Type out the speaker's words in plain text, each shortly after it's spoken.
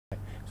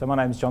So my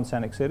name is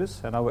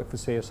Tsanaktsidis and I work for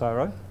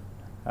CSIRO,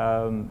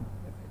 and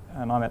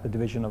I'm at the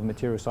Division of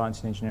Material Science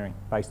and Engineering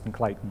based in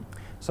Clayton.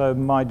 So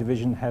my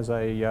division has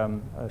a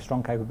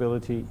strong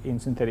capability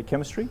in synthetic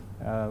chemistry.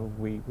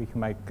 We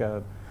can make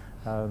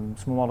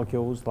small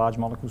molecules, large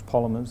molecules,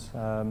 polymers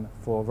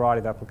for a variety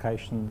of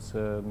applications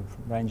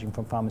ranging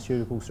from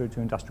pharmaceuticals through to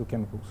industrial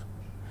chemicals.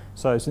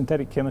 So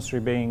synthetic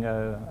chemistry being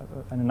an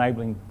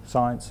enabling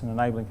science, an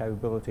enabling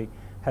capability,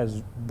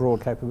 has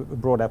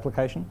broad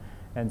application,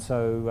 and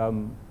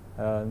so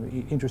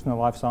interest in the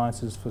life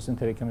sciences for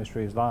synthetic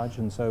chemistry is large,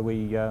 and so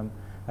we are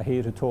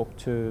here to talk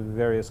to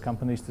various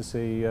companies to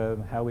see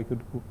how we could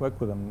work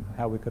with them,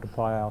 how we could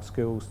apply our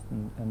skills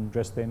and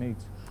address their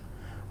needs.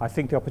 I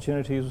think the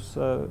opportunity is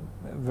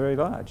very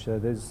large.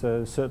 There's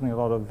certainly a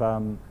lot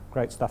of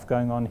great stuff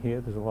going on here.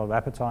 There's a lot of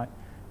appetite,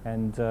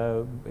 and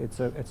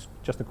it's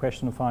just a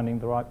question of finding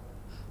the right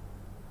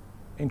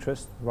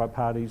interest, the right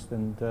parties,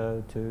 and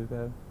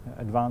to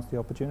advance the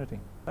opportunity.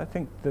 I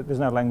think that there's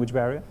no language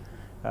barrier.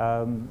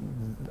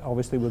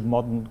 Obviously, with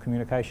modern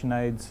communication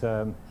aids,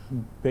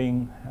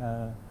 being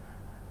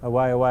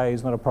away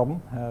is not a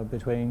problem.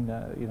 Between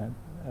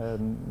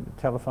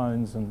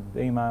telephones and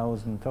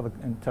emails and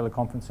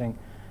teleconferencing,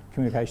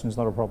 communication is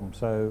not a problem.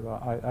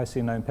 So I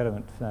see no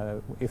impediment.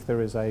 If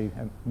there is a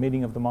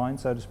meeting of the mind,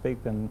 so to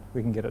speak, then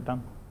we can get it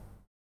done.